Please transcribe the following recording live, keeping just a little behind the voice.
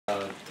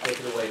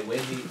Okay,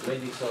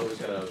 Wendy So is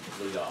going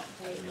to lead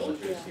off. Right, And you'll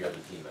introduce the other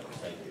team members.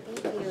 Thank you.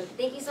 Thank you.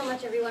 Thank you so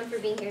much, everyone, for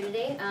being here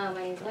today. My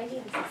name is Wendy.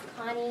 This is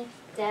Connie,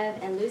 Deb,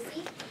 and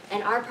Lucy.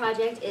 And our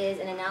project is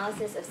an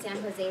analysis of San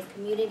Jose's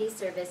Community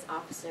Service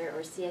Officer,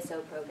 or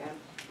CSO program.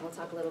 And we'll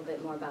talk a little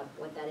bit more about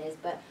what that is.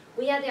 But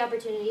we had the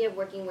opportunity of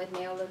working with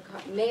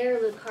Mayor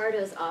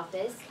Lucardo's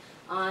office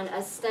on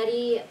a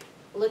study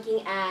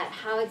looking at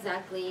how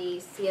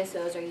exactly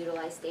CSOs are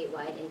utilized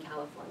statewide in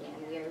California.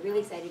 And we are really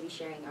excited to be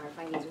sharing our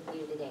findings with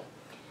you today.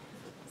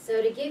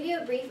 So to give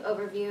you a brief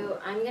overview,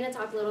 I'm going to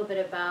talk a little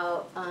bit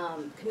about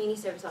community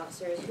service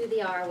officers, who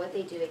they are, what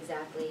they do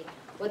exactly,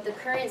 what the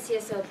current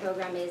CSO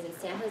program is in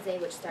San Jose,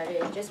 which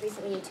started just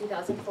recently in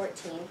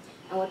 2014,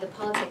 and what the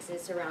politics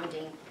is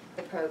surrounding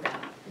the program.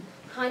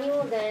 Connie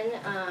will then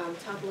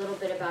talk a little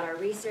bit about our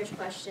research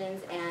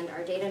questions and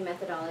our data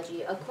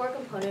methodology, a core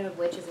component of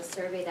which is a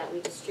survey that we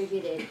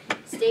distributed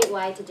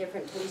statewide to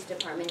different police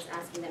departments,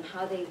 asking them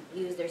how they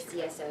use their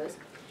CSOs.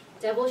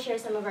 Deb will share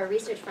some of our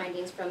research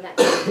findings from that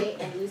survey,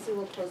 and Lucy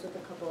will close with a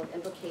couple of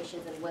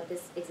implications and what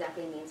this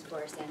exactly means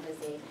for San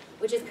Jose,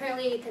 which is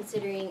currently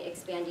considering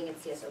expanding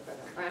its CSO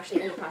program, or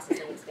actually in the process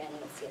of expanding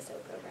its CSO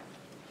program.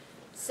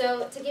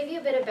 So to give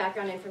you a bit of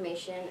background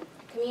information,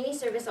 community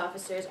service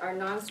officers are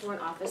non-sworn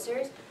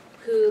officers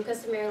who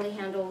customarily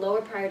handle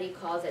lower priority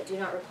calls that do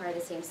not require the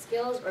same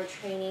skills or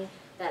training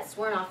that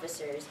sworn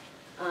officers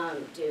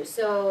do.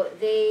 So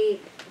they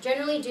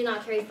generally do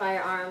not carry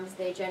firearms,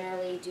 they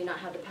generally do not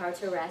have the power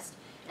to arrest,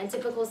 and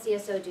typical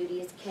CSO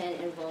duties can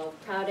involve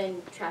crowd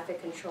and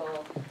traffic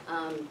control,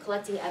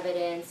 collecting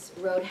evidence,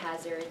 road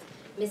hazards,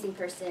 missing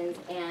persons,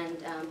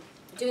 and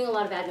doing a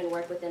lot of admin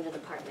work within the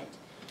department.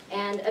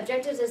 And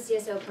objectives of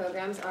CSO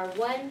programs are,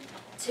 one,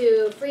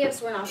 to free up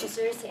sworn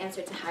officers to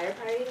answer to higher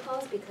priority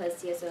calls, because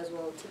CSOs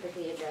will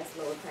typically address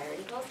lower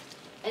priority calls,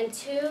 and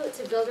two,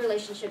 to build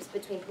relationships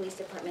between police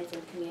departments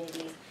and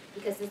communities,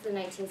 because since the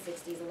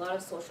 1960s, a lot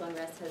of social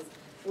unrest has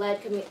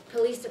led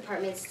police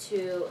departments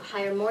to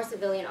hire more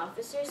civilian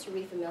officers to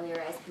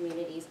refamiliarize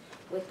communities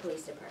with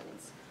police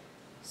departments.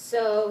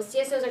 So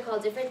CSOs are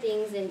called different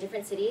things in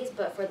different cities,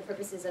 but for the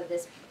purposes of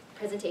this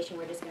presentation,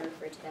 we're just going to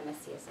refer to them as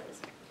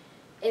CSOs.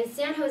 In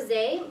San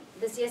Jose,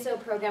 the CSO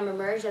program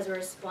emerged as a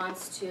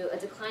response to a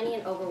declining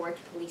and overworked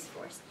police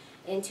force.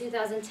 In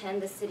 2010,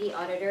 the city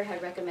auditor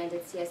had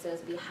recommended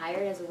CSOs be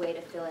hired as a way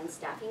to fill in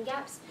staffing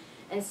gaps.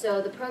 And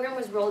so the program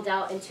was rolled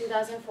out in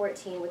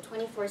 2014 with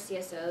 24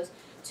 CSOs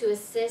to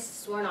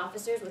assist sworn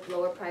officers with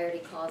lower priority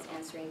calls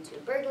answering to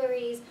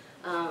burglaries,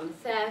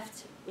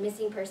 theft,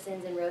 missing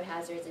persons and road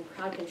hazards, and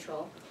crowd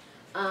control.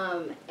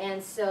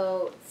 And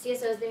so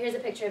CSOs, here's a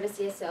picture of a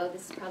CSO.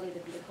 This is probably the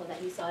vehicle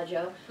that you saw,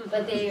 Joe.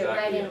 But they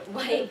ride in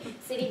white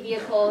city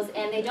vehicles,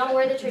 and they don't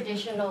wear the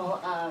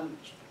traditional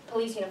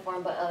police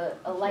uniform, but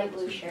a light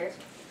blue shirt.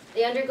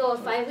 They undergo a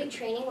 5-week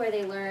training where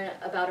they learn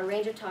about a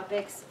range of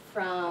topics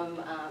from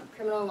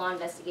criminal law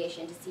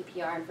investigation to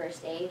CPR and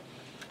first aid.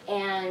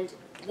 And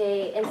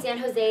in San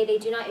Jose, they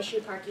do not issue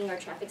parking or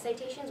traffic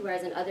citations,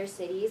 whereas in other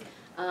cities,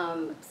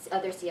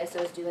 other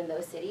CSOs do in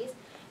those cities.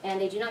 And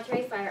they do not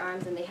carry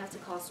firearms, and they have to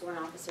call sworn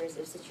officers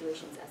if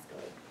situations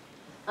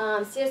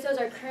escalate. CSOs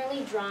are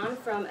currently drawn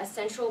from a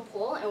central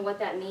pool, and what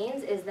that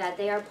means is that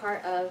they are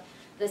part of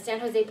the San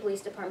Jose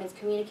Police Department's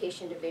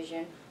Communication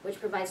Division, which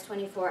provides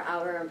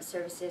 24-hour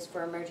services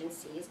for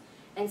emergencies.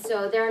 And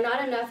so there are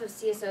not enough of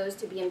CSOs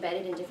to be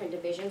embedded in different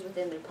divisions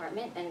within the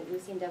department, and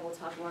Lucy and Deb will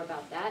talk more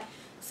about that.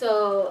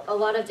 So a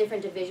lot of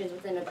different divisions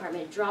within the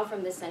department draw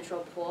from this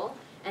central pool,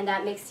 and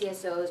that makes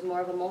CSOs more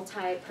of a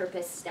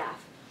multi-purpose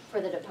staff for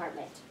the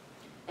department.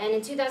 And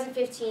in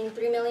 2015,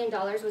 $3 million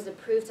was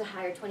approved to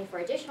hire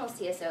 24 additional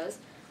CSOs,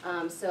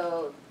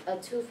 so a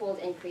twofold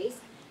increase,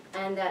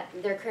 and that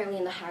they're currently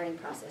in the hiring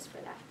process for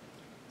that.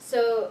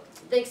 So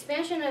the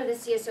expansion of the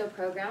CSO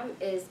program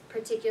is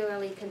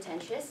particularly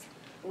contentious.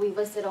 We've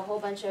listed a whole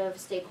bunch of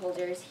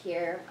stakeholders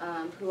here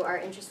who are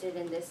interested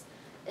in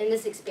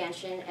this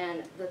expansion,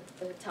 and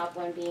the top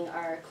one being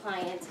our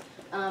client.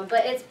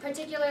 But it's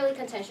particularly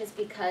contentious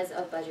because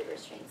of budget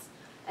restraints.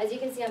 As you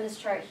can see on this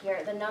chart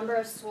here, the number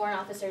of sworn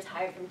officers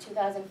hired from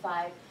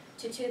 2005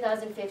 to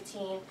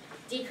 2015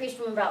 decreased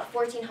from about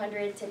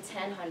 1,400 to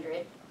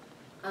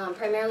 1,000,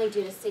 primarily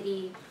due to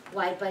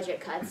city-wide budget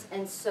cuts.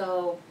 And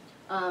so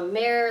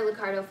Mayor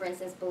Lucardo, for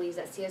instance, believes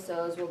that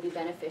CSOs will be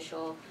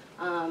beneficial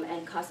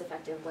and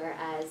cost-effective,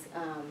 whereas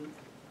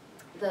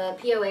the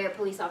POA, or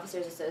Police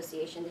Officers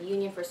Association, the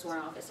Union for Sworn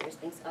Officers,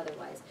 thinks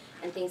otherwise,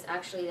 and thinks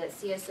actually that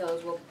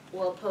CSOs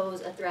will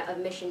pose a threat of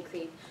mission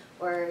creep,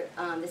 or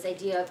this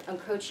idea of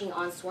encroaching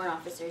on sworn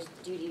officers'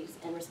 duties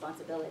and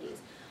responsibilities.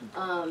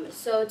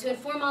 So to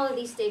inform all of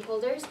these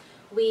stakeholders,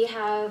 we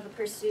have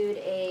pursued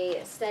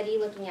a study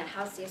looking at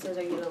how CSOs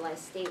are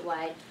utilized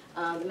statewide,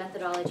 the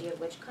methodology of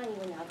which Connie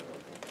will now go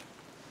over.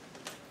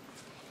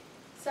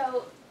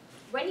 So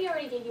Wendy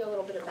already gave you a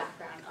little bit of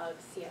background of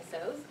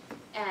CSOs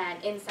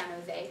and in San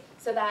Jose,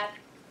 so that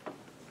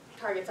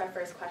targets our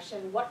first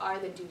question: what are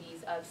the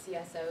duties of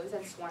CSOs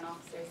and sworn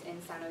officers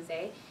in San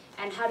Jose,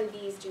 and how do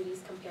these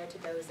duties compare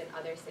to those in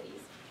other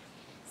cities?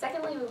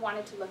 Secondly, we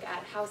wanted to look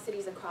at how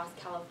cities across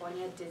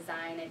California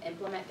design and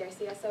implement their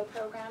CSO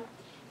program,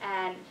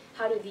 and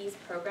how do these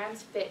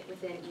programs fit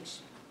within each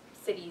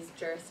city's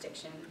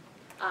jurisdiction,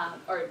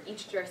 or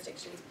each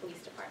jurisdiction's police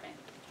department.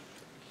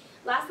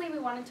 Lastly, we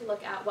wanted to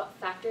look at what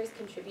factors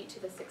contribute to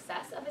the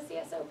success of a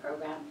CSO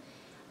program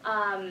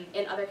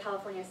in other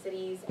California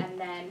cities, and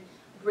then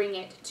bring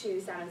it to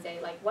San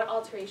Jose. Like, what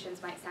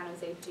alterations might San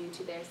Jose do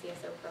to their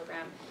CSO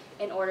program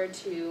in order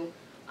to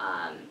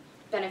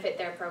benefit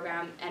their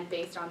program and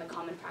based on the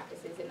common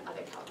practices in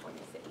other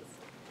California cities.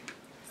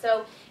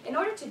 So in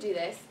order to do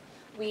this,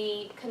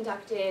 we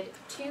conducted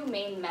two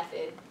main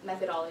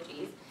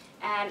methodologies.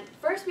 And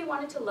first we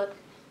wanted to look,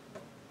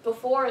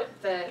 before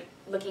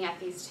looking at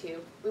these two,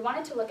 we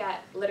wanted to look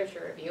at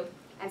literature review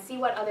and see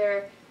what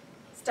other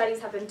studies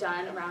have been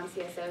done around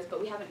CSOs,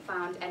 but we haven't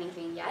found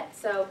anything yet.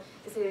 So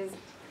this is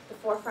the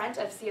forefront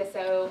of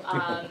CSO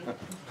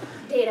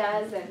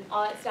datas and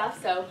all that stuff.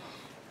 So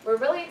we're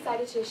really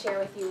excited to share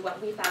with you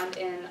what we found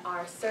in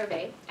our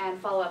survey and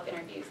follow-up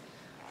interviews.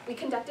 We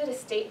conducted a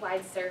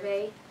statewide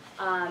survey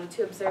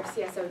to observe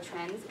CSO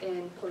trends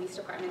in police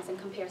departments and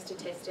compare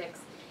statistics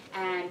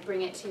and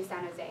bring it to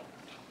San Jose.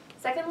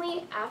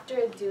 Secondly,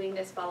 after doing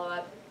this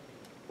follow-up,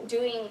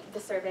 doing the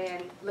survey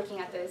and looking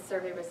at the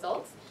survey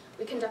results,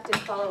 we conducted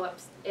follow-up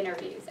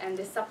interviews, and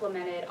this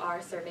supplemented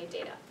our survey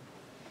data.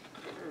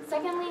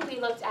 Secondly, we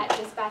looked at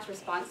dispatch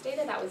response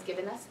data that was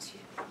given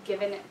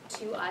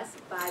to us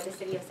by the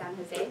city of San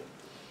Jose.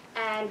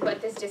 And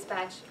what this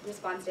dispatch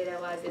response data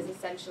was is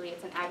essentially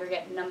it's an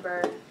aggregate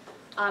number.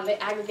 It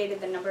aggregated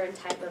the number and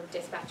type of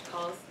dispatch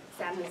calls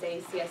San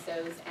Jose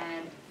CSOs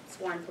and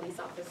sworn police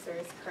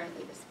officers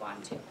currently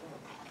respond to.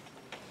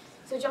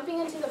 So jumping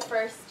into the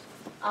first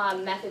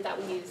method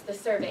that we used, the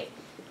survey.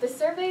 The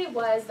survey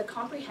was the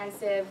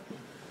comprehensive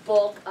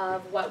bulk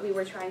of what we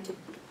were trying to,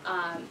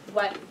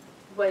 what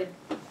would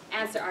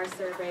answer our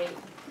survey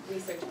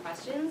research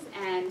questions.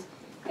 And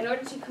in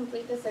order to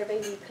complete the survey,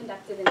 we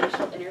conducted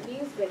initial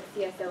interviews with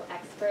CSO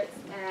experts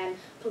and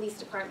police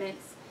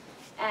departments.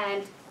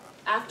 And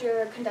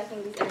after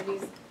conducting these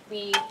interviews,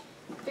 we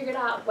figured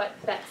out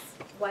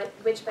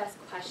which best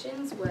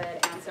questions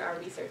would answer our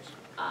research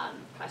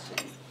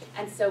questions.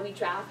 And so we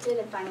drafted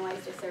and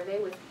finalized a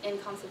survey in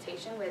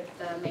consultation with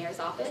the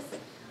mayor's office,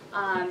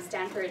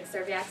 Stanford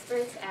survey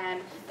experts,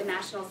 and the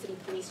National City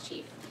Police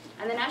Chief.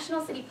 And the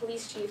National City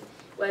Police Chief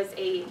was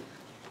a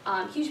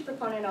huge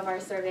proponent of our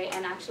survey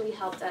and actually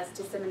helped us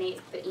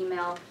disseminate the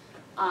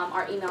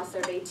our email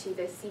survey to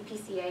the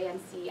CPCA and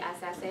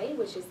CSSA,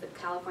 which is the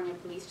California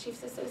Police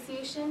Chiefs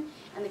Association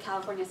and the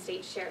California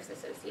State Sheriff's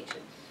Association.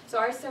 So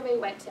our survey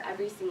went to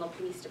every single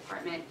police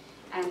department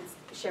and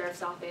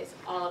sheriff's office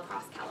all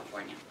across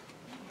California.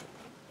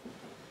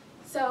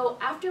 So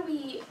after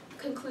we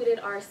concluded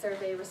our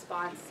survey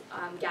response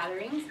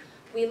gatherings,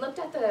 we looked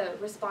at the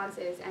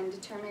responses and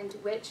determined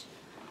which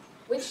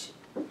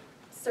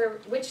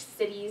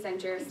cities and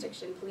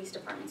jurisdiction police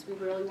departments we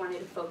really wanted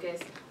to focus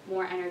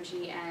more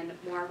energy and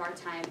more of our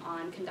time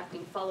on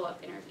conducting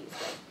follow-up interviews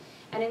with.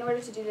 And in order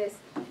to do this,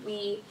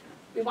 we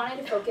wanted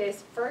to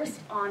focus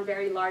first on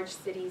very large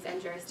cities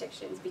and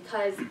jurisdictions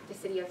because the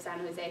city of San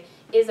Jose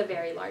is a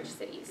very large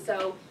city.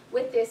 So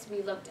with this,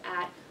 we looked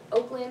at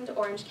Oakland,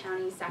 Orange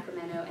County,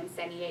 Sacramento, and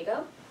San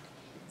Diego.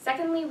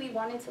 Secondly, we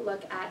wanted to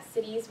look at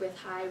cities with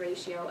high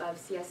ratio of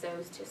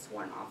CSOs to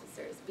sworn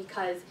officers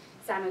because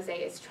San Jose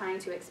is trying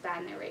to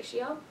expand their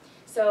ratio.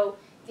 So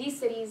these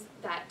cities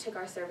that took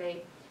our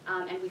survey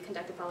and we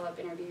conducted follow-up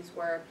interviews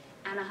were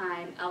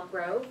Anaheim, Elk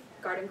Grove,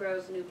 Garden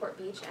Grove, Newport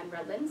Beach, and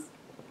Redlands.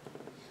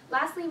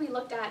 Lastly, we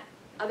looked at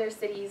other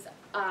cities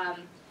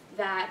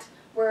that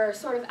were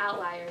sort of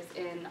outliers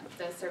in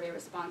the survey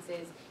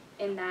responses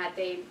in that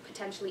they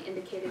potentially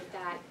indicated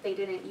that they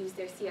didn't use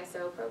their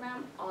CSO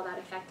program all that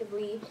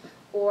effectively,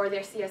 or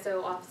their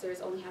CSO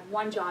officers only had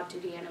one job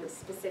duty and it was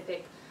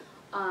specific.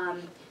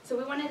 So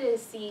we wanted to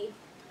see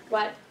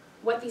what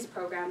these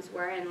programs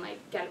were and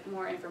get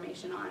more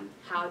information on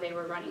how they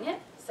were running it.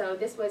 So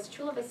this was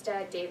Chula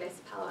Vista, Davis,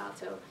 Palo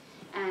Alto,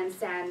 and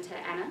Santa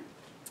Ana.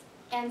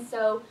 And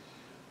so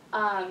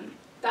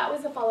that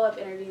was the follow-up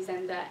interviews,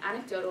 and the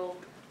anecdotal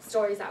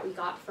stories that we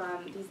got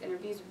from these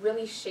interviews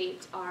really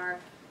shaped our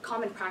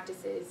common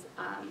practices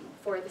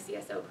for the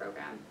CSO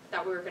program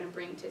that we were going to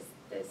bring to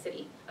the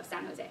city of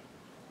San Jose.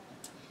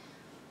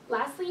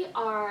 Lastly,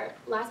 our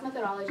last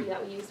methodology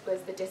that we used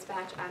was the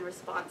dispatch and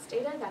response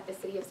data that the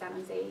city of San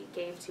Jose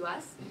gave to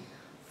us.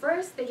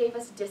 First, they gave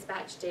us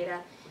dispatch data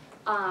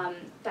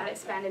that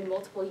expanded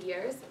multiple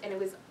years, and it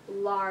was a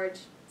large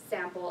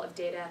sample of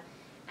data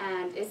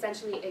and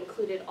essentially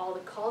included all the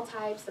call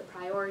types, the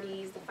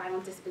priorities, the final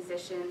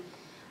disposition,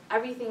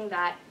 everything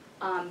that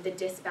the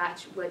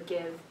dispatch would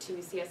give to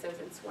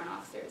CSOs and sworn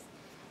officers.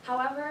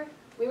 However,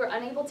 we were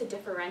unable to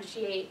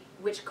differentiate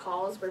which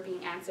calls were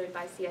being answered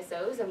by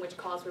CSOs and which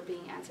calls were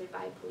being answered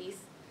by police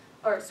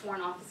or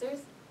sworn officers.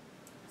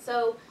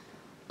 So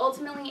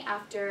ultimately,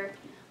 after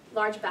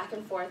large back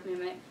and forth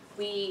movement,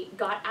 we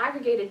got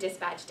aggregated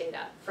dispatch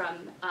data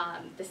from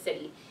the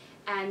city.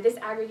 And this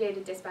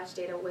aggregated dispatch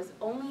data was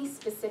only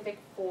specific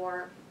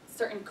for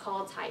certain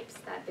call types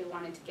that they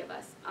wanted to give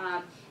us,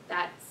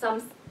 that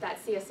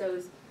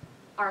CSOs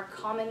are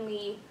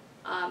commonly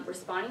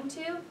responding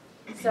to.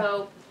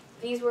 So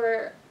these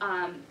were,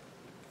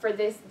 for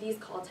these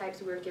call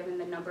types, we were given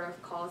the number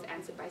of calls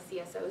answered by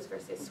CSOs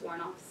versus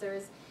sworn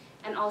officers,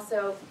 and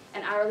also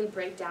an hourly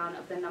breakdown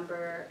of the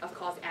number of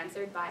calls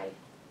answered by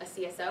a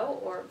CSO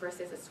or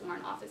versus a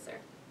sworn officer.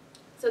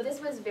 So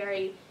this was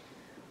very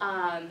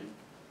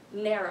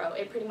narrow.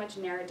 It pretty much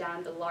narrowed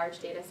down the large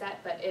data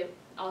set, but it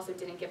also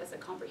didn't give us a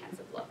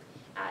comprehensive look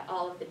at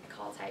all of the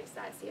call types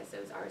that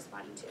CSOs are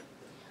responding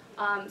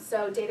to.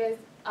 So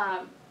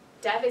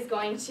Dev is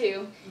going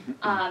to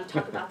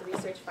talk about the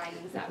research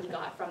findings that we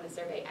got from the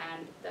survey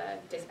and the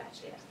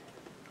dispatch data.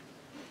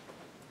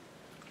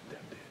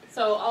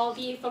 So I'll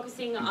be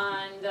focusing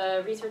on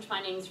the research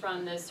findings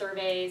from the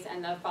surveys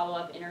and the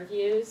follow-up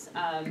interviews.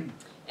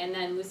 And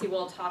then Lucy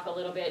will talk a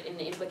little bit in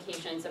the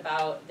implications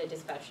about the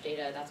dispatch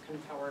data. That's kind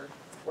of how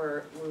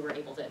we were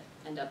able to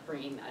end up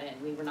bringing that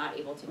in. We were not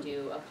able to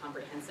do a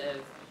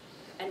comprehensive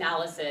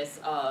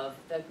analysis of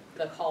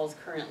the calls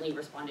currently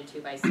responded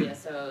to by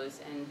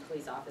CSOs and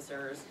police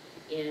officers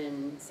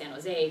in San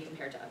Jose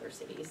compared to other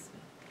cities.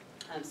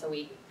 So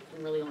we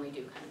can really only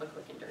do kind of a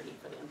quick and dirty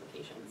for the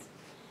implications.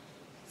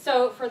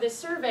 So for this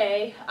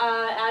survey,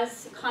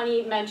 as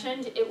Connie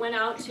mentioned, it went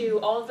out to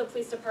all of the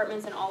police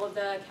departments and all of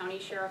the county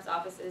sheriff's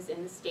offices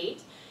in the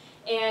state.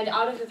 And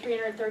out of the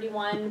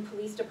 331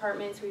 police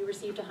departments, we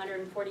received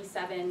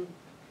 147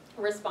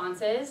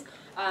 responses.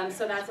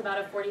 So that's about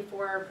a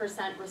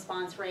 44%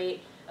 response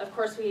rate. Of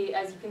course,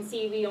 as you can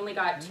see, we only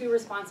got 2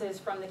 responses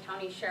from the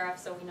county sheriff,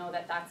 so we know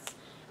that that's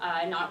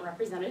not a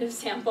representative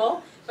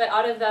sample. But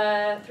out of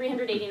the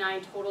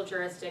 389 total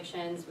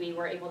jurisdictions, we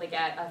were able to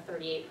get a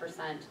 38%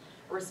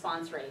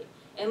 response rate.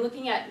 And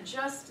looking at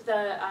just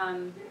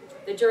the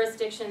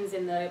jurisdictions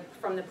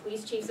from the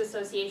Police Chiefs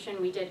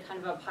Association, we did kind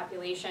of a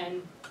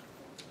population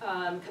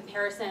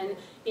comparison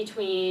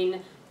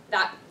between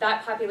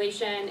that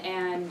population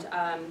and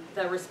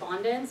the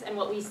respondents. And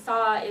what we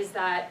saw is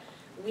that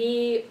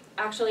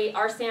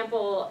our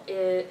sample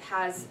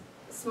has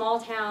small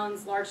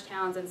towns, large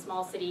towns, and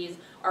small cities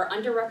are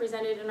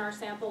underrepresented in our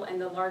sample,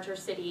 and the larger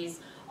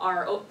cities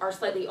are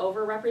slightly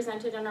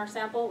overrepresented in our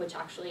sample, which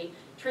actually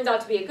turns out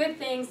to be a good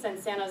thing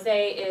since San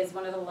Jose is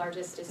one of the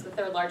largest, it's the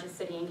 3rd largest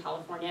city in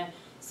California,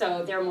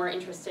 so they're more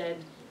interested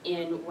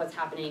in what's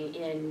happening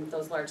in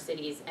those large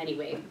cities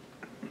anyway.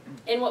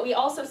 And what we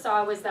also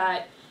saw was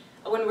that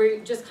when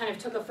we just kind of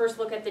took a first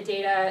look at the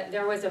data,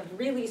 there was a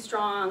really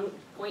strong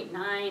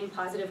 0.9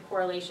 positive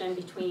correlation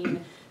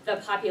between the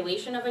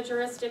population of a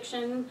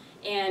jurisdiction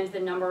and the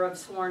number of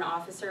sworn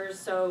officers.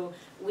 So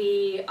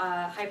we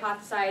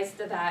hypothesized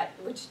that,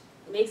 which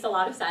makes a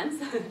lot of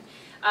sense,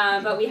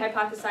 but we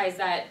hypothesized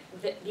that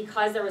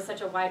because there was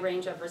such a wide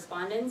range of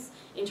respondents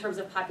in terms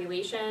of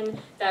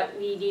population, that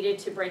we needed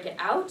to break it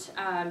out.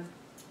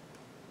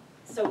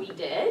 So we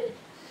did,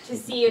 to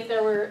see if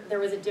there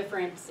was a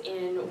difference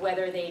in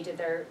whether they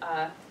did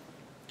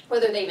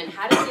whether they even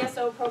had a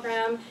CSO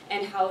program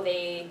and how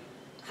they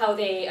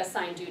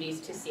assign duties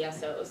to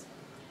CSOs.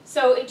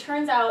 So it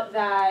turns out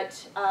that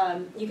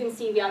you can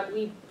see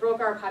we broke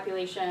our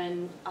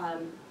population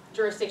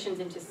jurisdictions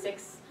into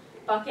 6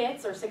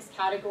 buckets or 6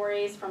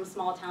 categories, from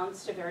small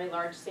towns to very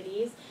large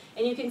cities.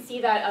 And you can see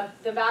that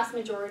the vast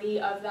majority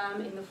of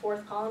them in the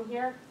 4th column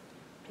here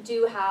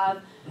do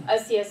have a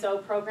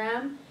CSO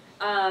program,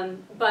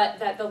 but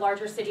that the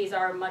larger cities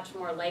are much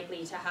more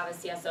likely to have a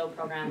CSO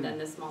program than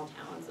the small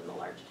towns and the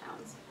large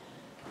towns.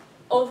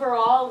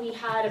 Overall, we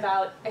had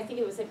about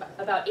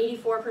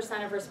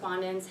 84% of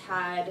respondents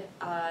had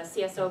a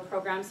CSO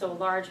program, so a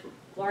large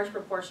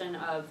proportion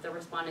of the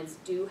respondents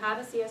do have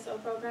a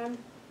CSO program.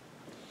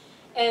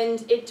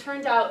 And it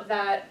turned out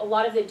that a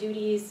lot of the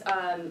duties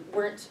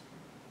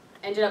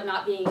ended up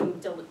not being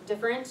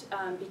different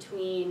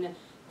between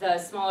the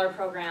smaller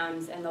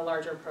programs and the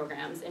larger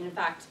programs. And in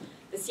fact,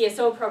 the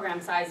CSO program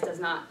size does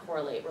not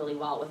correlate really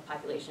well with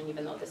population,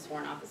 even though the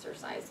sworn officer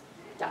size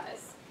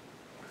does.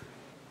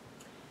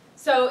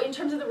 So in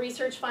terms of the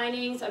research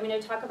findings, I'm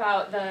going to talk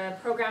about the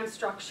program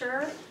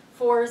structure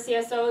for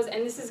CSOs,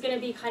 and this is going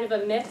to be kind of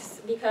a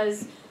mix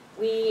because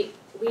we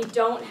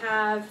don't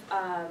have,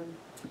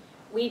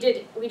 we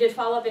did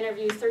follow-up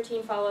interviews,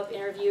 13 follow-up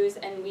interviews,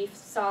 and we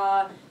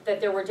saw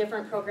that there were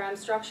different program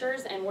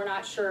structures, and we're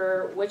not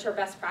sure which are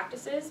best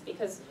practices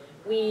because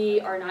we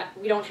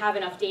don't have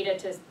enough data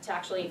to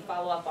actually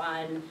follow up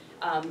on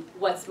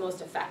what's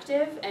most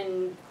effective.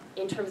 And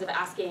in terms of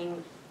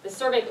asking the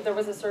survey, there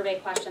was a survey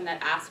question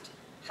that asked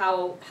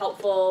how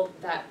helpful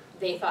that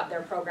they thought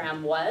their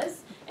program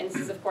was. And this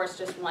is, of course,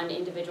 just one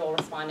individual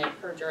respondent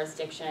per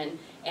jurisdiction.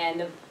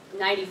 And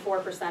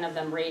 94% of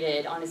them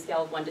rated, on a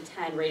scale of 1 to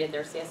 10, rated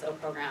their CSO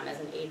program as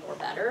an 8 or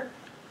better.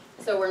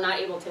 So we're not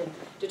able to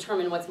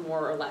determine what's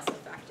more or less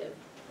effective.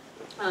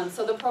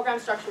 So the program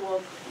structure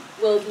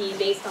will be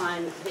based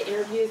on the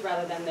interviews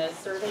rather than the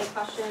survey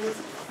questions.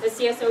 The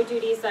CSO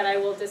duties that I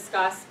will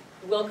discuss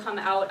will come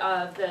out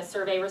of the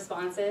survey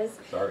responses.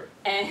 Sorry.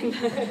 And,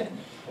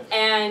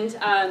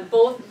 and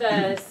both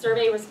the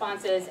survey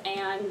responses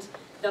and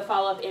the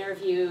follow-up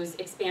interviews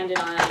expanded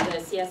on the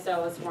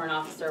CSO sworn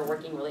officer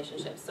working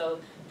relationship. So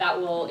that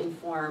will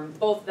inform,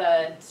 both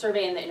the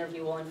survey and the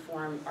interview will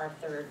inform our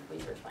third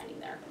research finding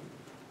there.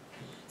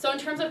 So in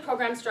terms of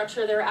program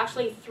structure, there are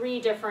actually 3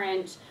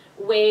 different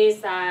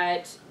ways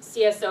that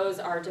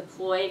CSOs are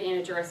deployed in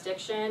a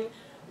jurisdiction.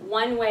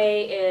 One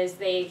way is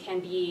they can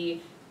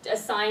be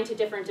assigned to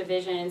different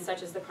divisions,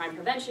 such as the crime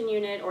prevention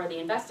unit or the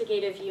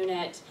investigative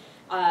unit.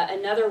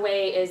 Another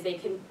way is they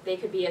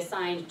could be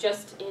assigned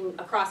just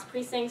across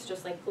precincts,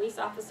 just like police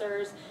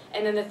officers.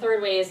 And then the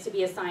third way is to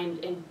be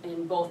assigned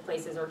in both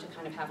places, or to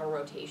kind of have a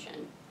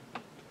rotation.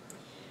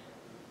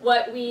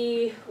 What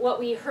we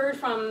heard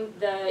from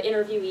the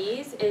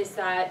interviewees is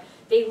that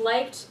they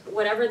liked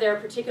whatever their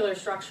particular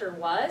structure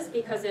was,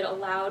 because it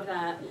allowed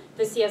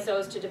the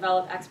CSOs to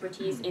develop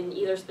expertise in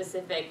either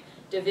specific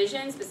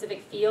divisions,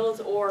 specific fields,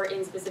 or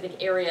in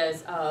specific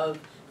areas of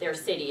their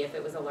city, if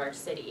it was a large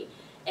city.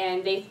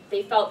 And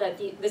they felt that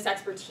this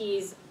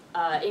expertise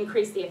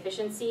increased the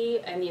efficiency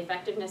and the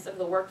effectiveness of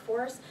the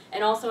workforce,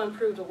 and also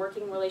improved the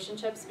working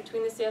relationships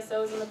between the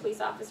CSOs and the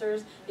police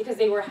officers, because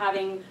they were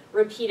having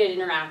repeated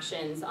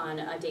interactions on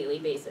a daily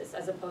basis,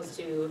 as opposed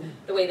to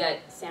the way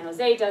that San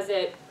Jose does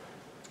it,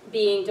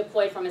 being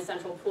deployed from a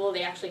central pool.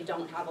 They actually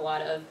don't have a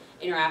lot of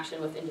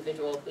interaction with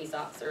individual police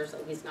officers,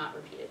 at least not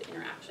repeated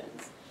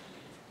interactions.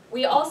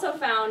 We also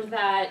found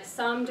that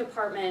some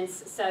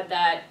departments said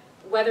that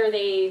whether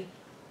they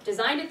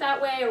designed it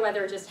that way or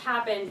whether it just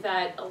happened,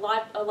 that a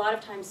lot of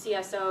times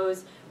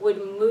CSOs would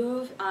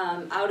move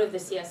out of the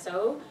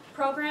CSO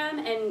program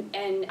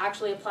and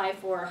actually apply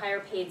for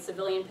higher paid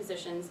civilian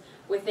positions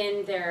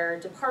within their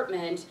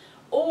department,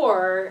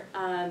 or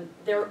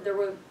there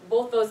were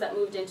both those that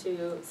moved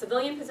into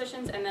civilian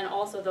positions, and then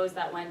also those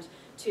that went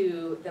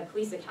to the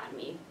police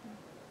academy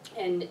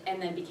and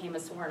then became a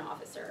sworn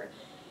officer.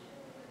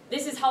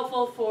 This is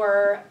helpful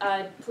for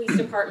a police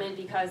department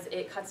because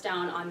it cuts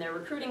down on their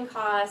recruiting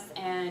costs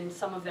and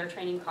some of their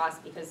training costs,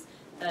 because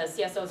the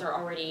CSOs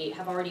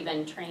have already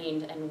been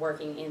trained and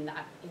working in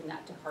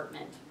that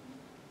department.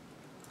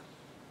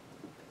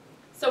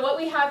 So what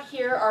we have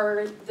here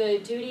are the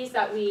duties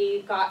that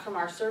we got from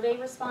our survey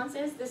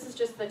responses. This is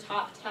just the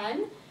top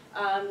 10.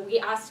 We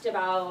asked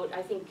about,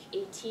 I think,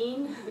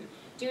 18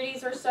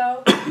 duties or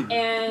so.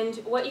 And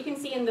what you can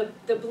see in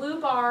the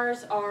blue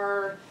bars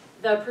are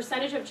the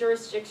percentage of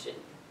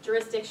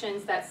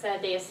jurisdictions that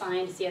said they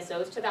assigned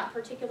CSOs to that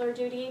particular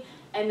duty.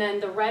 And then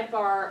the red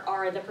bar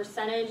are the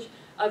percentage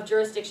of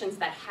jurisdictions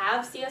that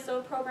have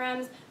CSO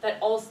programs that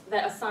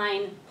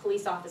assign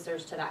police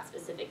officers to that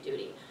specific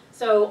duty.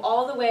 So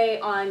all the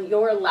way on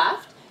your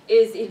left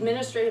is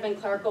administrative and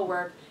clerical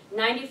work.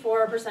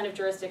 94% of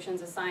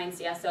jurisdictions assign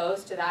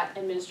CSOs to that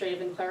administrative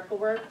and clerical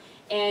work,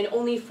 and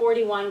only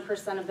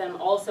 41% of them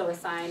also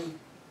assign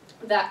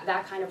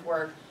that kind of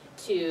work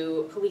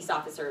to police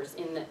officers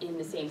in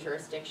the same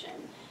jurisdiction.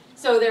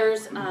 So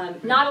there's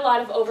not a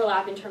lot of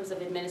overlap in terms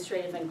of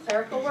administrative and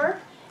clerical work.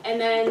 And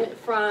then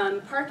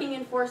from parking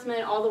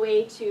enforcement all the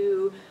way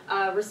to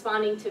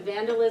responding to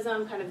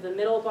vandalism, kind of the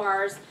middle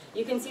bars,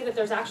 you can see that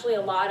there's actually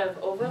a lot of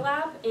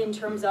overlap in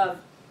terms of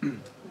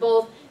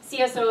both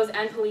CSOs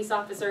and police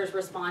officers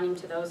responding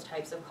to those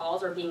types of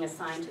calls or being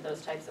assigned to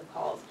those types of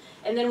calls.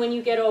 And then when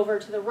you get over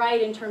to the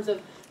right in terms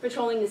of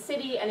patrolling the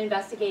city and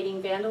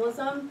investigating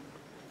vandalism,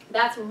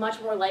 that's much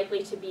more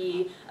likely to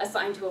be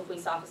assigned to a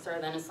police officer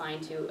than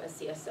assigned to a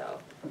CSO.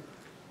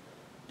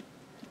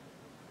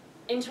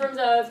 In terms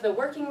of the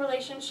working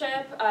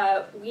relationship,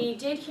 we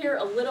did hear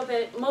a little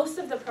bit, most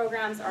of the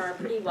programs are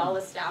pretty well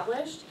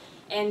established,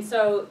 and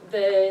so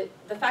the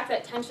fact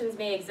that tensions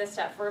may exist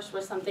at first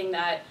was something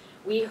that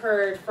we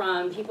heard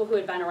from people who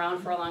had been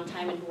around for a long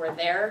time and who were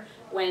there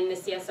when the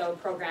CSO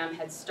program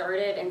had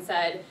started, and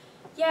said,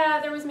 yeah,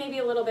 there was maybe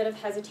a little bit of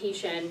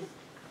hesitation,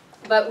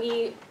 but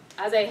we,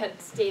 as I had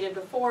stated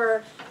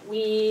before,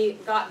 we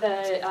got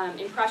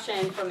the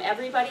impression from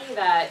everybody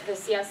that the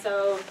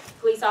CSO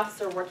police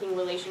officer working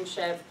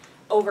relationship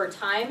over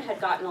time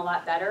had gotten a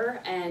lot better,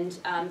 and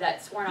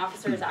that sworn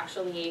officers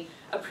actually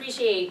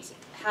appreciate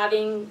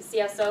having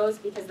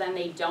CSOs, because then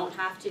they don't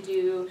have to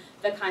do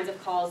the kinds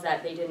of calls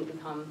that they didn't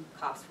become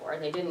cops for.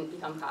 They didn't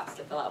become cops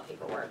to fill out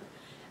paperwork.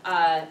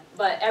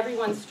 But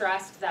everyone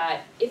stressed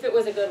that if it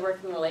was a good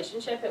working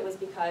relationship, it was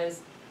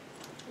because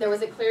there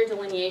was a clear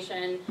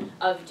delineation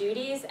of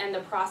duties and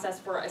the process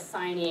for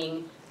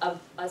assigning a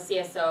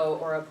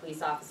CSO or a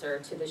police officer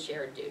to the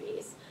shared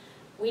duties.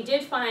 We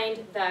did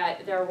find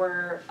that there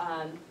were,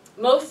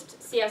 most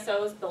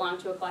CSOs belong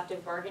to a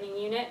collective bargaining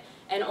unit,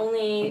 and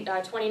only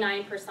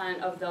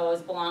 29% of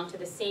those belong to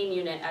the same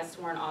unit as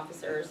sworn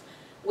officers,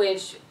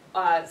 which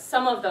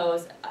some of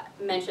those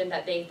mentioned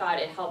that they thought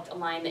it helped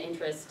align the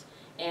interest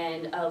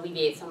and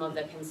alleviate some of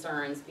the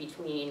concerns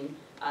between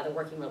the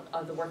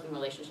working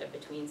relationship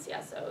between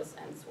CSOs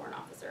and sworn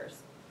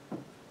officers.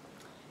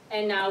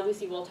 And now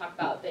Lucy will talk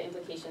about the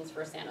implications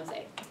for San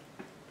Jose.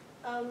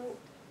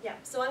 Yeah,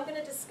 so I'm going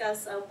to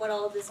discuss what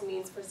all of this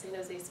means for San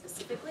Jose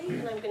specifically,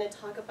 and I'm going to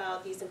talk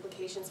about these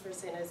implications for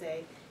San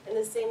Jose in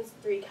the same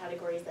three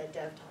categories that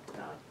Dev talked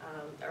about,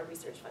 our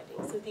research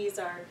findings. So these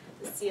are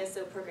the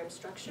CSO program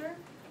structure,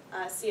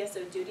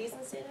 CSO duties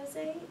in San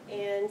Jose,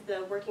 and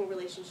the working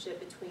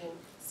relationship between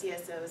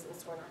CSOs and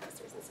sworn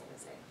officers in San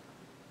Jose.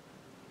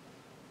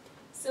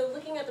 So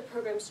looking at the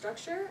program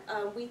structure,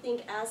 we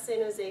think as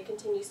San Jose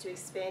continues to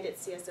expand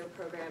its CSO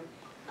program,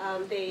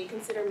 they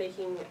consider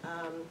making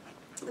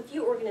a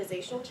few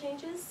organizational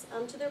changes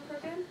to their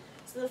program.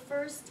 So the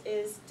first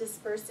is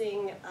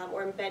dispersing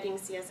or embedding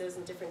CSOs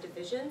in different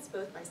divisions,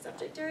 both by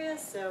subject area,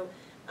 so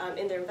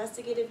in their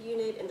investigative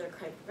unit, in their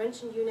crime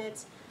prevention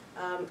unit,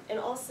 and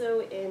also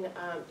in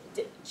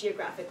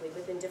geographically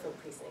within different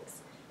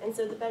precincts. And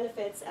so the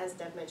benefits, as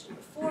Deb mentioned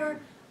before,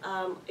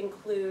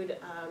 include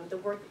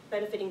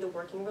benefiting the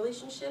working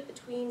relationship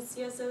between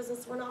CSOs and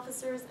sworn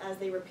officers as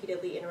they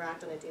repeatedly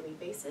interact on a daily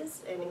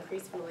basis and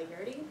increase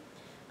familiarity.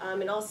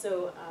 And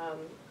also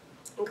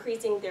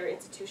increasing their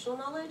institutional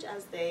knowledge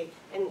as they,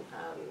 and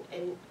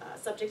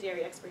subject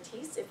area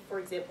expertise. If, for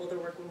example, they're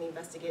working in the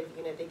investigative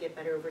unit, they get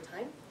better over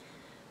time.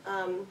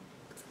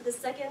 The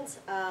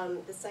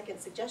second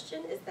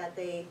suggestion is that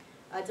they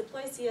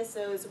deploy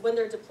CSOs, when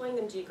they're deploying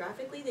them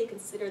geographically, they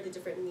consider the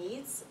different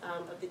needs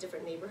of the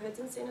different neighborhoods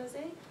in San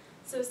Jose.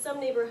 So some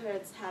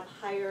neighborhoods have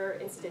higher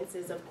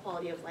incidences of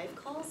quality of life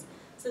calls.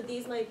 So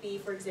these might be,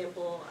 for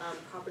example,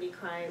 property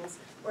crimes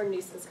or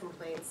nuisance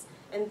complaints.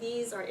 And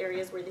these are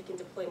areas where they can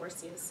deploy more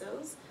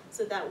CSOs.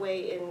 So that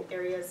way in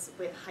areas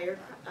with higher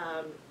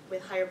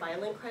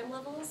violent crime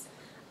levels,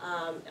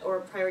 or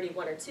priority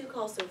 1 or 2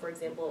 calls, so for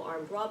example,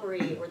 armed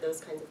robbery or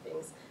those kinds of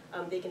things,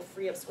 they can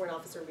free up sworn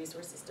officer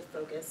resources to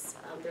focus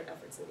their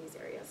efforts in these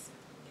areas.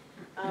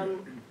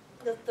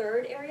 The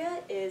third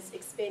area is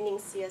expanding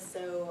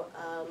CSO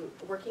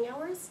working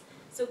hours.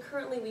 So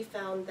currently we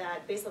found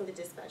that based on the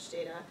dispatch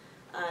data,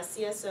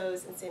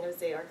 CSOs in San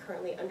Jose are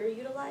currently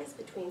underutilized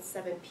between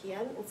 7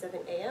 p.m. and 7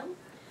 a.m.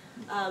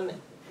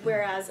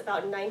 Whereas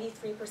about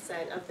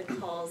 93% of the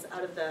calls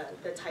out of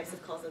the types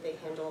of calls that they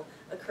handle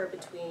occur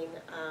between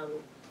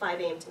 5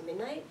 a.m. to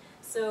midnight.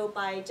 So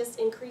by just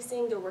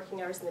increasing their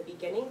working hours in the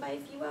beginning by a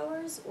few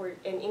hours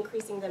and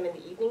increasing them in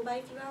the evening by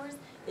a few hours,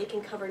 they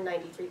can cover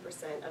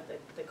 93% of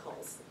the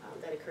calls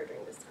that occur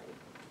during this time.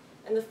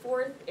 And the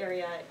fourth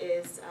area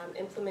is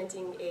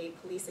implementing a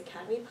police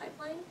academy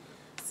pipeline.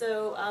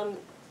 So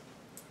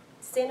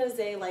San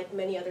Jose, like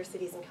many other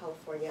cities in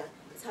California,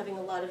 is having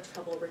a lot of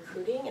trouble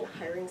recruiting and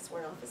hiring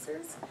sworn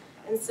officers.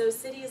 And so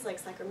cities like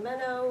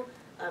Sacramento,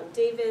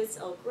 Davis,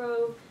 Elk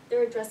Grove,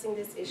 they're addressing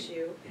this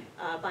issue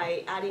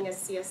by adding a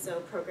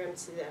CSO program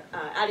to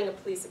adding a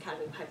police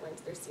academy pipeline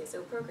to their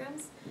CSO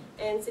programs.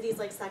 And cities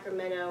like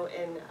Sacramento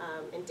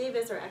and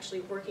Davis are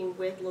actually working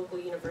with local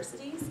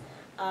universities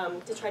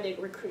to try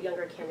to recruit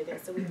younger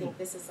candidates. So we think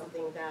this is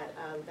something that,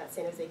 that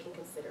San Jose can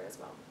consider as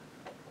well.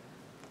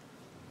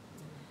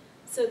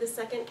 So the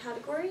second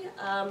category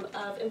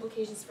of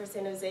implications for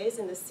San Jose is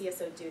in the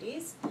CSO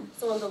duties.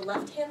 So on the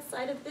left-hand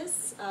side of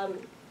this,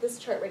 this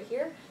chart right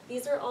here,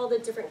 these are all the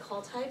different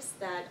call types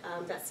that,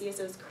 that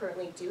CSOs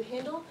currently do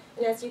handle.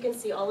 And as you can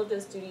see, all of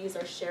those duties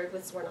are shared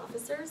with sworn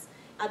officers.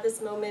 At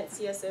this moment,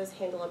 CSOs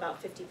handle about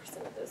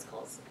 50% of those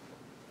calls.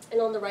 And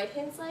on the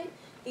right-hand side,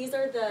 these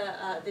are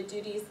the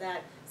duties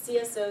that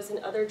CSOs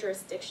in other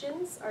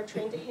jurisdictions are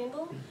trained to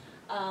handle.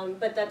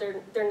 But that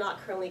they're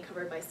not currently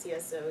covered by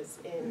CSOs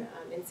in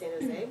San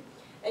Jose.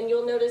 And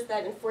you'll notice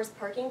that enforced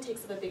parking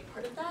takes up a big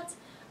part of that.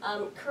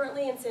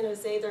 Currently in San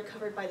Jose, they're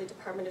covered by the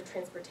Department of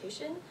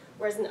Transportation,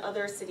 whereas in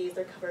other cities,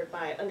 they're covered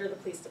by, under the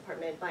police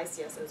department, by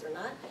CSOs or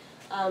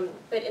not.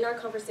 But in our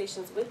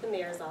conversations with the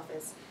mayor's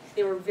office,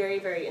 they were very,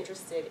 very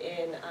interested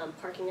in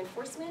parking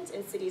enforcement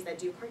in cities that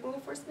do parking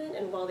enforcement.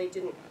 And while they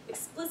didn't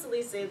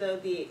explicitly say so,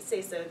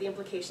 the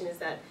implication is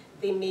that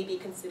they may be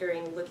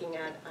considering looking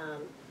at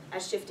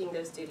shifting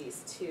those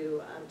duties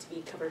to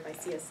be covered by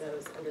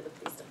CSOs under the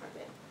police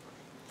department.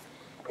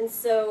 And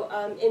so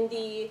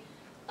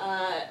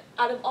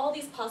out of all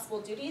these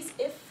possible duties,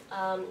 if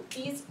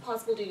these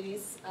possible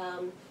duties,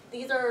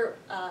 these are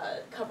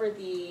cover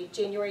the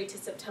January to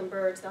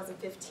September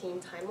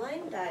 2015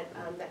 timeline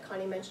that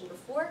Connie mentioned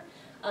before.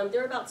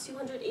 There are about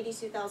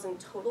 282,000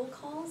 total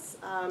calls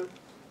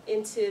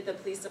into the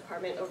police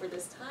department over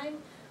this time.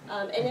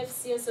 And if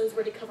CSOs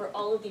were to cover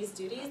all of these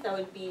duties, that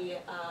would be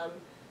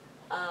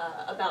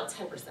about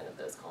 10% of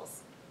those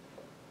calls.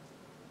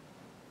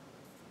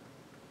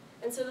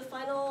 And so the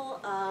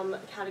final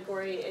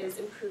category is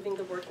improving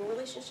the working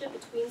relationship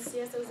between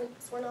CSOs and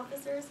sworn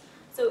officers.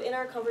 So in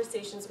our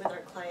conversations with our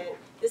client,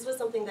 this was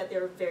something that they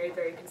were very,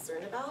 very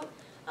concerned about.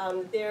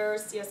 Their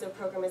CSO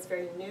program is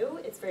very new.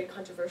 It's very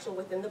controversial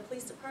within the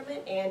police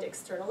department and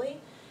externally.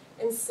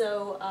 And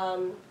so,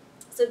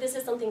 so this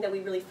is something that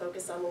we really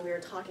focused on when we were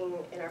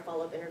talking in our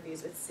follow-up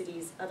interviews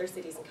with other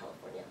cities in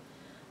California.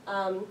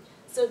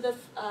 So the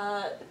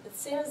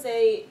San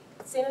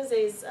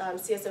Jose's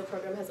CSO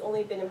program has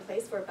only been in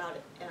place for about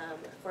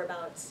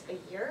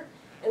a year,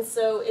 and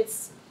so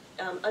it's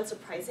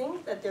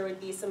unsurprising that there would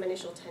be some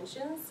initial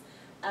tensions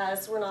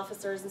as sworn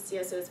officers and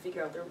CSOs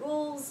figure out their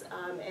roles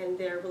and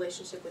their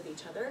relationship with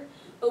each other.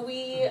 But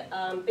we,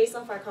 based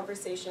off our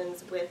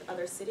conversations with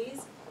other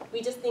cities,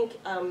 we just think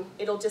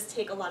it'll just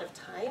take a lot of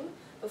time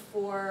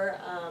before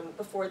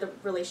the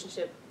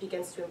relationship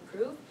begins to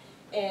improve.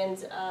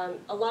 And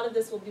a lot of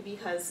this will be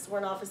because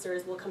sworn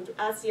officers will come to,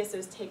 as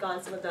CSOs take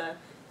on some of the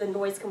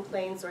noise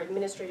complaints or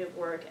administrative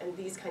work and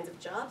these kinds of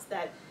jobs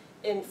that,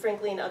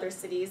 frankly, in other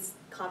cities,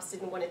 cops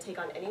didn't want to take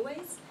on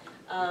anyways.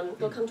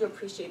 They'll come to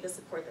appreciate the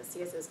support that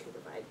CSOs can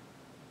provide.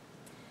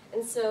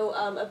 And so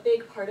a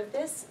big part of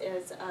this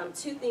is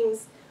two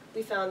things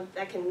we found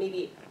that can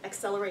maybe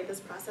accelerate this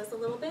process a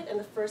little bit. And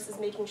the first is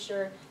making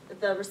sure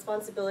that the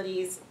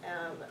responsibilities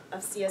of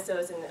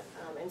CSOs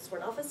and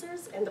sworn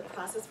officers and the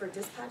process for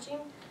dispatching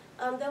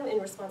them in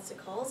response to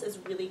calls is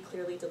really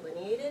clearly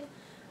delineated.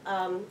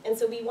 And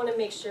so we want to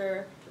make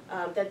sure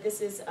that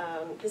this is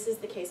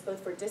the case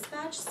both for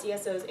dispatch,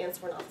 CSOs, and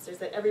sworn officers,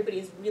 that everybody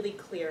is really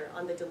clear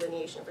on the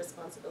delineation of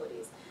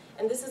responsibilities.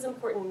 And this is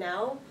important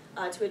now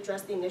to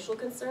address the initial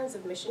concerns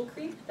of mission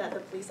creep that the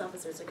police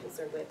officers are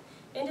concerned with,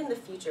 and in the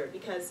future,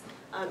 because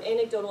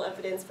anecdotal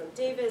evidence from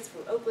Davis,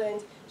 from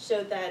Oakland,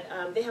 showed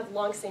that they have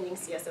long-standing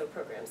CSO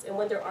programs. And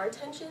when there are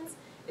tensions,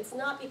 it's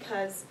not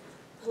because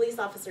police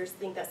officers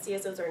think that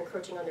CSOs are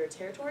encroaching on their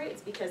territory,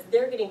 it's because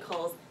they're getting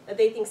calls that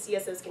they think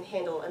CSOs can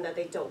handle and that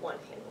they don't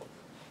want to handle.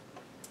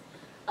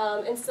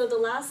 And so the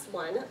last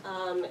one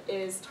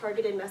is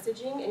targeted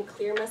messaging and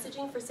clear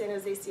messaging for San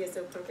Jose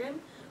CSO program.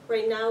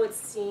 Right now it's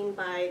seen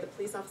by the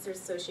Police Officers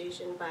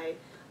Association, by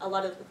a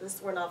lot of the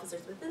sworn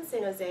officers within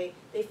San Jose,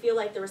 they feel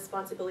like the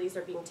responsibilities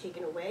are being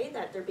taken away,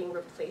 that they're being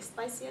replaced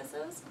by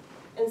CSOs.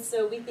 And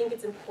so we think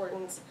it's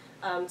important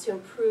to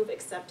improve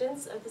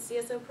acceptance of the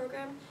CSO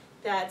program,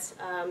 that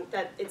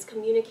it's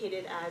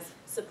communicated as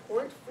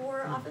support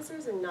for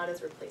officers and not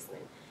as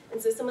replacement.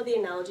 And so some of the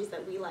analogies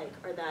that we like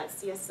are that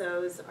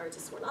CSOs are to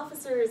sworn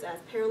officers, as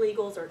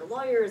paralegals are to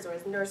lawyers, or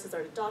as nurses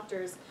are to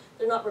doctors.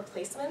 They're not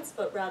replacements,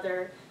 but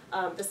rather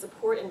the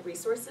support and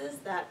resources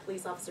that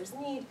police officers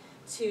need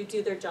to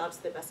do their jobs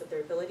to the best of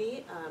their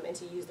ability and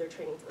to use their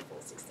training to the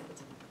fullest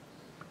extent.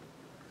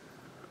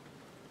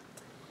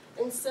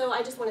 And so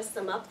I just want to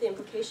sum up the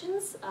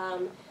implications.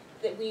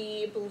 That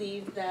we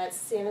believe that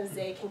San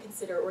Jose can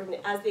consider,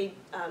 as they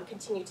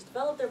continue to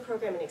develop their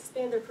program and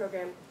expand their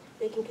program,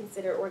 they can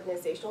consider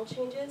organizational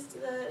changes to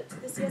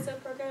the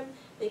CSO program.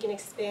 They can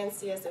expand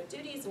CSO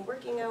duties and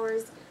working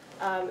hours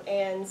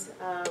and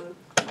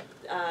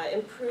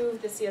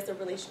improve the CSO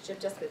relationship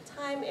just with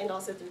time and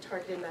also through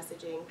targeted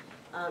messaging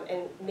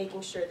and making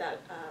sure that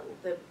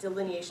the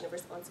delineation of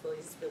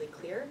responsibilities is really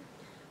clear.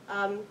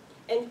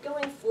 And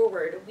going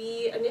forward,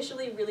 we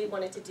initially really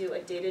wanted to do a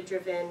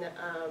data-driven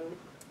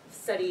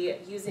study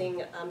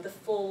using the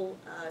full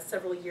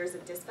several years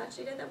of dispatch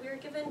data that we were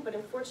given, but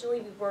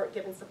unfortunately we weren't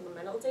given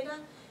supplemental data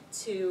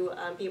to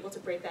be able to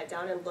break that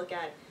down and look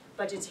at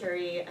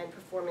budgetary and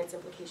performance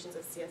implications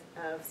of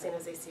San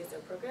Jose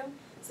CSO program.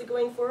 So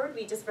going forward,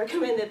 we just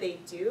recommend that they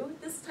do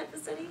this type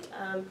of study,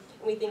 and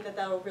we think that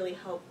that will really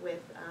help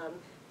with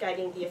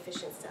guiding the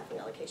efficient staffing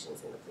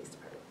allocations in the police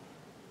department.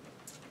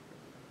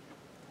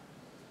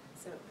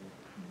 So,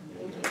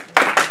 thank you.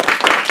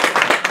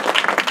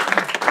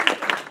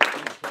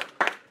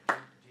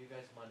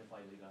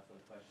 Lead off with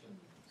a question.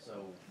 So,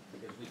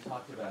 because we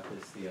talked about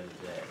this the other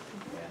day,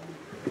 and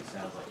it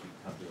sounds like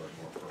you've come to a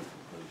more firm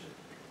conclusion.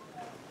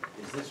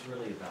 Is this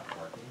really about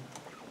parking?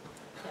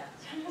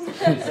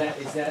 Yeah.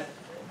 Is that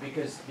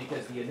because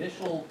the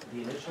initial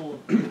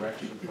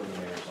direction for the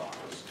mayor's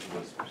office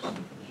was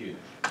huge.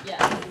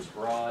 Yeah. It was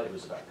broad. It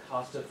was about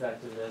cost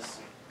effectiveness,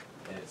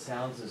 and it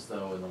sounds as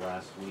though in the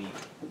last week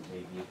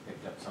maybe you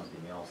picked up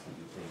something else that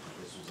you think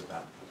that this was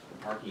about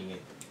parking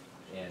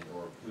and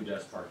or who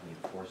does parking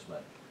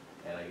enforcement.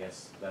 And I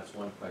guess that's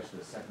one question.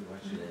 The second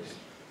question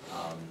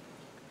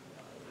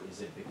is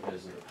it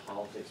because of the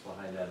politics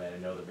behind that? I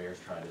know the mayor's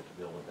trying to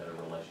build a better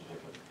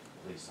relationship with the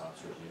police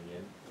officers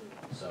union,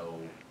 so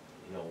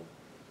he'll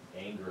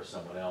anger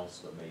someone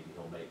else, but maybe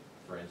he'll make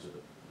friends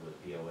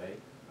with POA.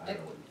 I don't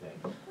know what you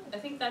think. I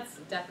think that's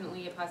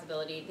definitely a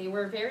possibility. They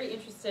were very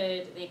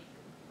interested.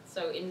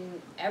 So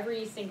in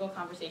every single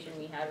conversation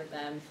we had with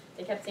them,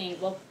 they kept saying,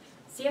 well,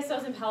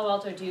 CSOs in Palo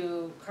Alto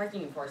do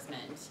parking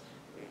enforcement.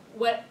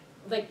 What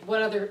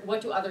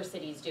do other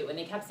cities do? And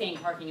they kept saying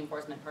parking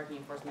enforcement, parking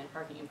enforcement,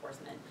 parking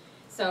enforcement.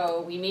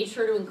 So we made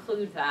sure to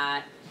include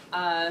that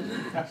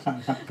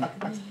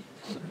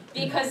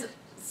because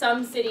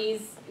some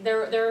cities,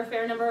 there are a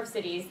fair number of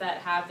cities that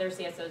have their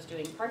CSOs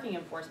doing parking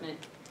enforcement.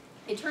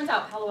 It turns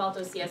out Palo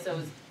Alto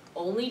CSOs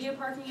only do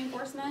parking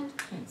enforcement,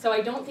 so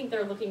I don't think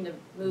they're looking to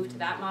move to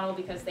that model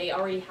because they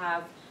already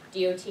have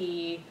DOT,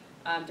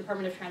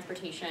 Department of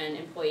Transportation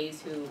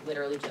employees who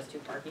literally just do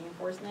parking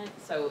enforcement,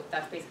 so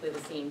that's basically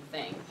the same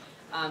thing.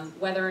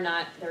 Whether or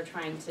not they're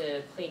trying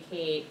to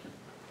placate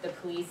the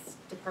police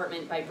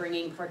department by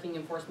bringing parking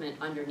enforcement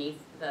underneath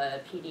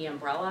the PD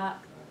umbrella,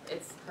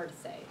 it's hard to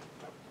say.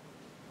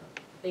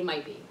 They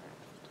might be.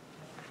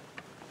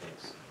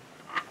 Thanks.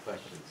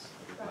 questions,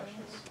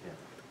 yeah.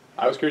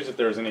 I was curious if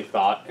there was any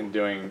thought in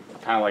doing,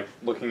 kind of like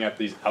looking at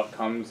these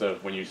outcomes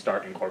of when you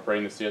start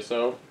incorporating the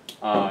CSO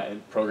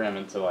and program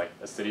into like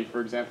a city, for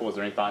example. Was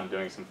there any thought in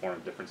doing some form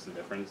of difference in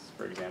difference,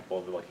 for example,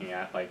 of looking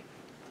at like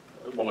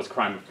what was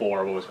crime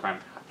before, what was crime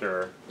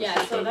after?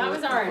 Yeah, so that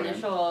was our incorporated?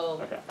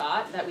 initial Okay.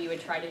 thought, that we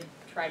would try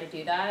to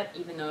do that,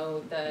 even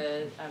though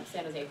the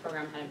San Jose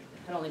program had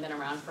only been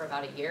around for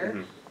about a year.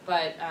 Mhm.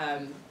 But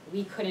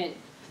we couldn't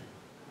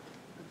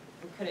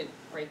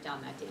break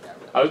down that data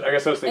really. I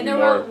guess I was And thinking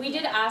there more. we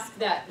did ask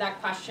that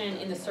question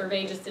in the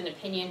survey, just an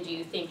opinion, do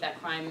you think that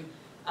crime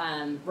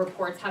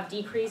reports have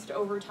decreased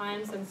over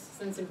time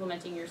since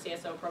implementing your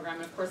CSO program?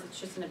 And of course, it's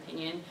just an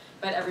opinion,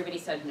 but everybody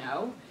said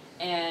no.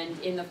 And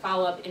in the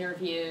follow-up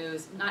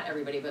interviews, not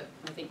everybody, but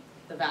I think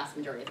the vast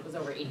majority, it was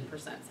over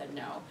 80% said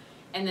no.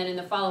 And then in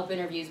the follow-up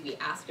interviews, we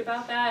asked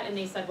about that, and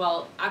they said,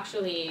 well,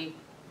 actually,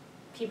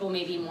 people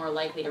may be more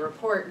likely to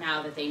report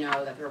now that they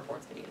know that the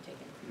report's gonna get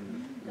taken.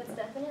 That's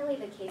definitely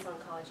the case on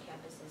college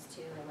campuses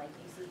too, in like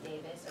UC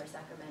Davis or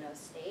Sacramento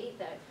State,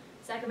 that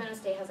Sacramento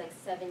State has like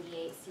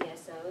 78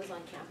 CSOs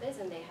on campus,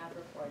 and they have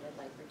reported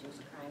like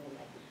reduced crime in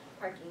like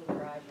parking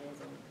garages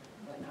and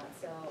whatnot,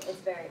 so it's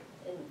very,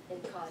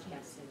 in college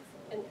campuses, it's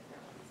a little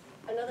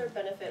different. Another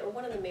benefit, or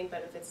one of the main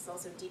benefits, is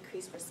also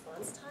decreased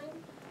response time.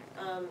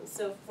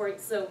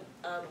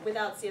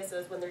 Without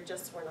CSOs, when they're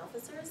just sworn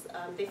officers,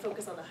 they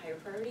focus on the higher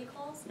priority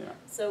calls. Yeah.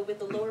 So with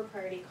the lower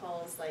priority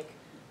calls, like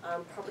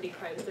property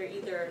crimes,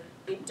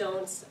 they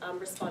don't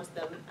respond to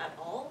them at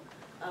all,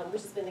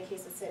 which has been the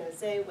case with San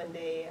Jose when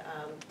they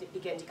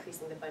began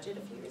decreasing the budget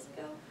a few years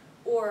ago,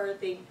 or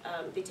they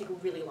take a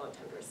really long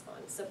time to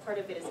respond. So part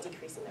of it is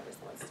decreasing that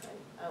response time,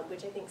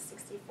 which I think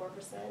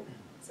 64%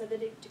 said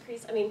that it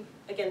decreased. I mean,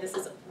 again, this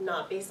is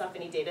not based off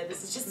any data,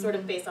 this is just sort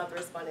of based off the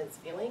respondent's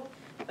feeling,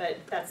 but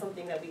that's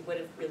something that we would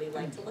have really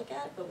liked to look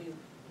at, but we've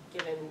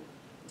given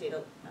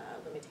data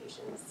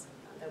limitations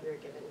that we were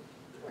given.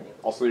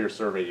 Also, your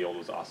survey yield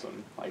was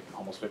awesome, like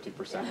almost 50%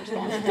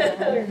 response.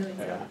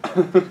 Yeah.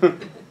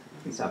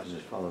 Police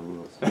officers follow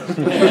rules.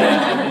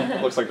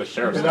 Looks like the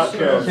sheriff's Not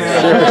office.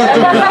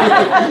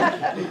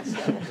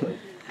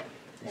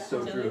 It's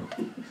so true.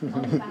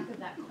 On the back of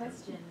that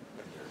question,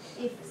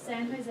 if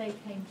San Jose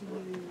came to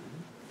you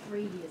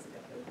 3 years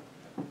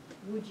ago,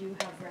 would you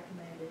have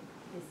recommended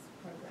this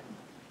program?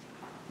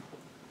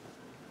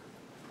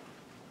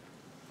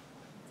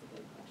 That's a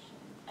good question.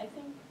 I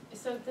think,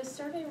 so the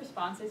survey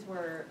responses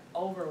were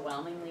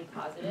overwhelmingly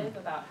positive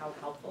about how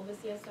helpful the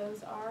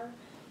CSOs are.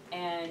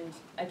 And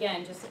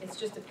again, it's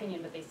just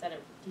opinion, but they said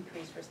it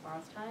decreased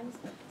response times.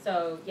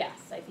 So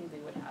yes, I think we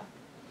would have.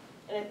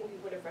 And I think we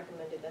would have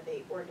recommended that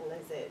they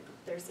organize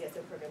their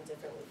CSO program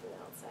differently from the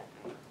outset.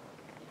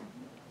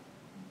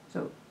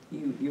 So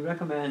you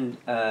recommend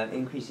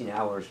increasing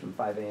hours from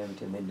 5 a.m.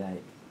 to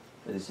midnight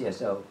for the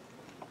CSO,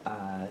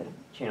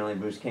 channeling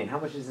Bruce Kane. How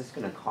much is this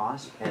going to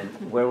cost, and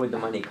where would the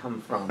money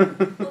come from?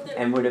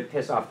 And would it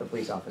piss off the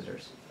police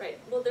officers? Right.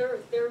 Well, they're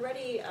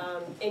already,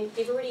 and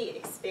they've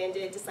already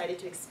decided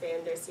to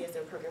expand their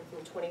CSO program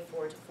from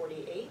 24 to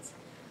 48.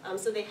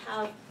 So they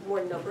have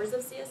more numbers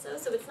of CSOs.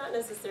 So it's not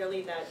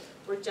necessarily that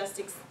we're just,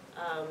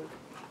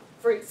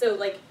 for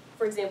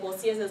example,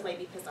 CSOs might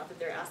be pissed off that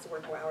they're asked to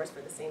work more hours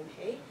for the same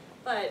pay.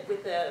 But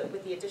with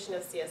the addition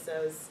of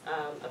CSOs,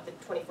 of the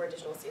 24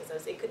 additional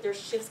CSOs, their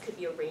shifts could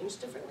be arranged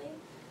differently.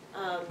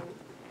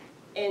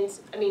 And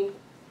I mean,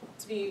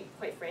 to be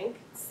quite frank,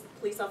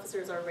 police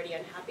officers are already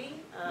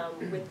unhappy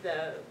with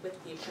the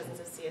presence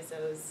of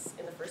CSOs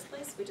in the first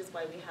place, which is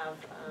why we have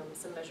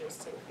some measures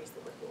to increase the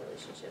working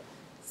relationship.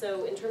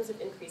 So in terms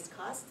of increased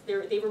costs,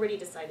 they've already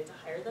decided to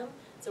hire them.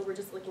 So we're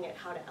just looking at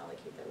how to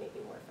allocate them maybe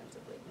more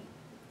effectively.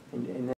 And